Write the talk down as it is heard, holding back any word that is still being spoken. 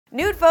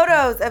Nude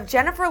photos of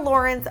Jennifer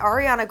Lawrence,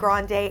 Ariana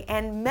Grande,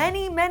 and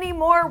many, many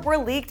more were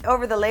leaked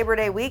over the Labor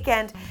Day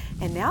weekend,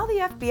 and now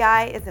the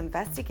FBI is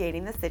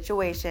investigating the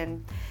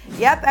situation.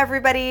 Yep,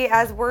 everybody,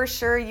 as we're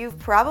sure you've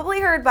probably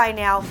heard by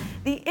now,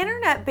 the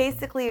internet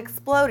basically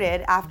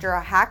exploded after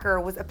a hacker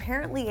was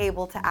apparently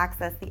able to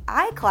access the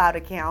iCloud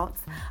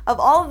accounts of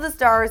all of the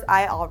stars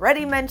I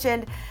already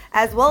mentioned,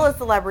 as well as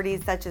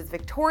celebrities such as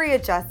Victoria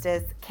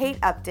Justice, Kate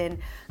Upton,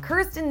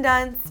 Kirsten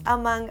Dunst,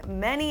 among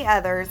many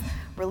others,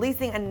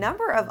 releasing a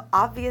number of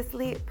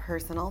obviously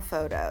personal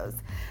photos.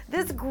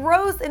 This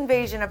gross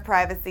invasion of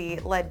privacy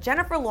led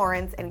Jennifer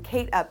Lawrence and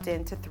Kate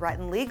Upton to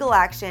threaten legal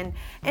action,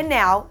 and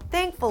now,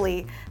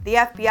 thankfully, the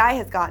FBI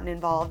has gotten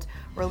involved,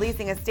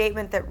 releasing a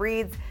statement that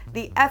reads,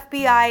 "The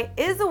FBI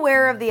is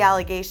aware of the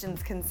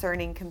allegations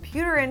concerning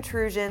computer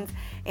intrusions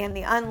and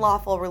the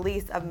unlawful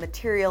release of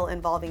material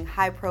involving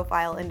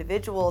high-profile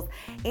individuals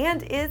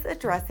and is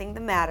addressing the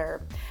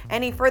matter.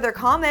 Any further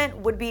comment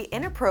would be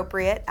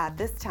inappropriate at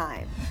this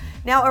time."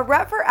 Now, a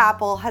rep for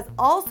Apple has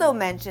also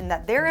mentioned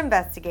that they're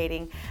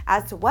investigating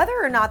as to whether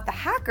or not the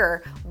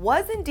hacker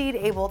was indeed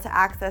able to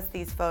access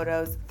these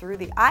photos through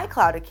the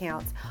iCloud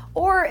accounts,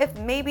 or if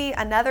maybe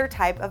another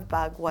type of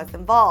bug was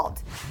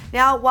involved.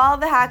 Now, while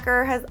the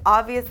hacker has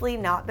obviously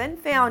not been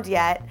found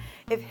yet,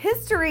 if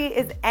history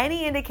is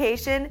any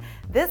indication,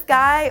 this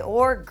guy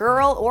or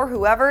girl or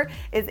whoever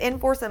is in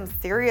for some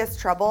serious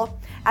trouble,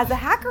 as a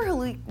hacker who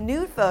leaked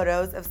nude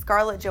photos of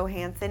Scarlett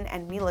Johansson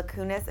and Mila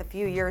Kunis a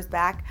few years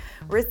back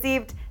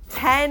received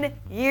 10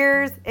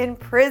 years in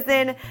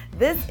prison.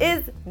 This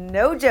is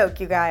no joke,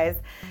 you guys.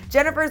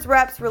 Jennifer's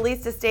reps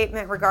released a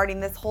statement regarding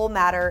this whole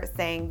matter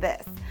saying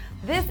this: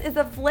 "This is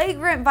a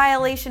flagrant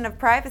violation of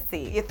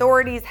privacy. The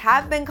authorities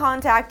have been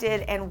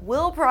contacted and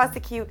will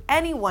prosecute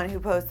anyone who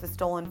posts the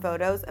stolen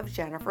photos of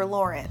Jennifer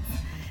Lawrence."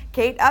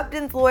 Kate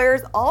Upton's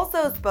lawyers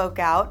also spoke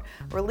out,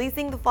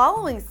 releasing the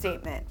following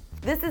statement: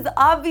 "This is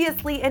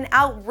obviously an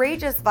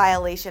outrageous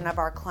violation of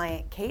our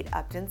client Kate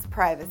Upton's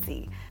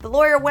privacy." The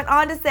lawyer went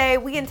on to say,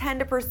 "We intend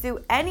to pursue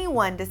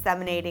anyone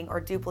disseminating or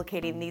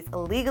duplicating these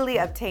illegally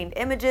obtained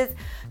images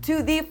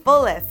to the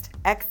fullest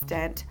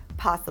extent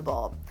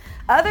possible."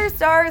 Other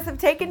stars have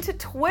taken to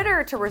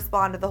Twitter to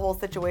respond to the whole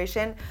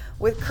situation,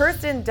 with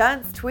Kirsten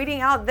Dunst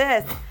tweeting out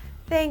this: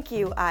 "Thank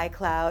you,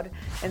 iCloud."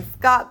 And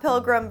Scott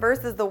Pilgrim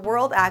versus the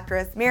World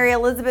actress Mary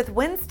Elizabeth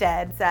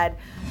Winstead said,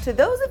 "To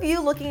those of you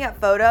looking at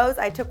photos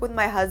I took with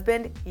my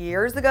husband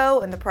years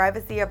ago in the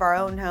privacy of our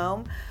own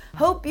home,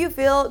 hope you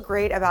feel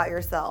great about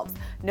yourselves.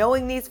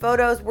 Knowing these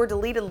photos were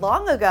deleted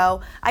long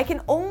ago, I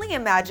can only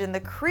imagine the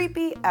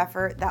creepy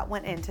effort that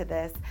went into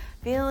this.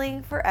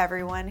 Feeling for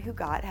everyone who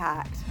got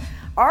hacked."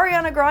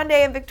 Ariana Grande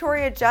and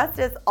Victoria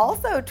Justice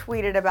also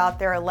tweeted about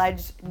their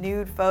alleged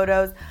nude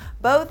photos,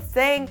 both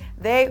saying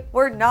they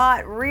were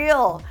not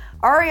real.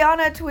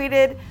 Ariana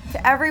tweeted,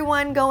 "To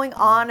everyone going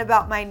on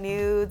about my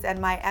nudes and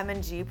my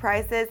M&G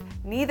prices,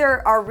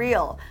 neither are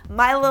real.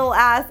 My little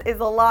ass is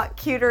a lot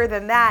cuter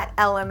than that,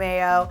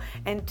 LMAO,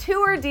 and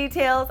tour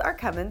details are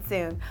coming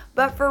soon.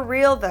 But for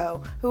real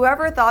though,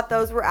 whoever thought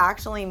those were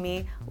actually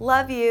me,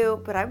 love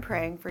you, but I'm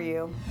praying for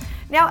you."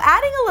 Now,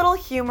 adding a little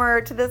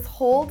humor to this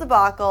whole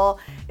debacle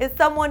is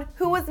someone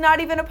who was not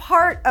even a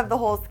part of the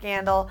whole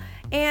scandal,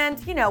 and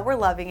we're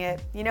loving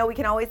it. We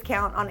can always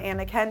count on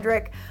Anna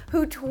Kendrick,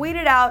 who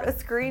tweeted out a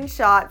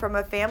screenshot from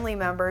a family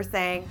member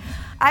saying,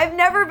 "I've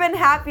never been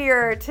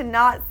happier to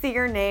not see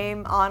your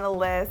name on a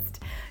list."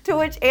 To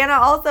which Anna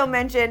also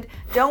mentioned,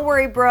 "Don't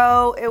worry,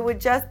 bro, it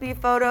would just be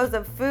photos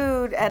of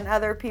food and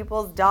other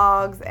people's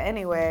dogs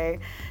anyway."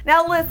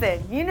 Now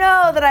listen, you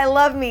know that I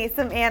love me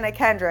some Anna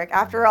Kendrick.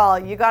 After all,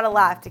 you gotta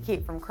laugh to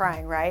keep from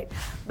crying, right?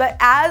 But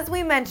as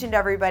we mentioned,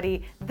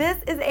 everybody, this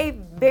is a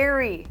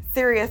very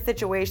serious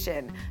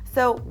situation.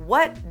 So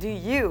what do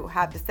you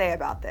have to say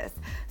about this?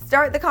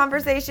 Start the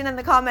conversation in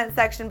the comment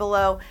section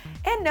below.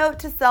 And note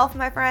to self,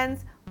 my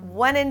friends,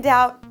 when in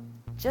doubt,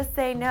 just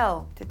say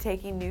no to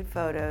taking nude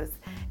photos.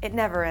 It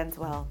never ends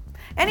well.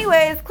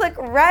 Anyways, click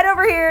right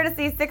over here to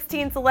see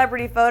 16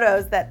 celebrity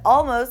photos that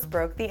almost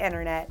broke the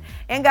internet.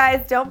 And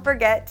guys, don't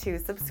forget to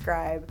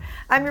subscribe.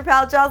 I'm your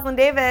pal Jocelyn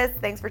Davis.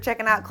 Thanks for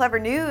checking out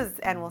Clevver News,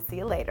 and we'll see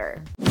you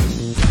later.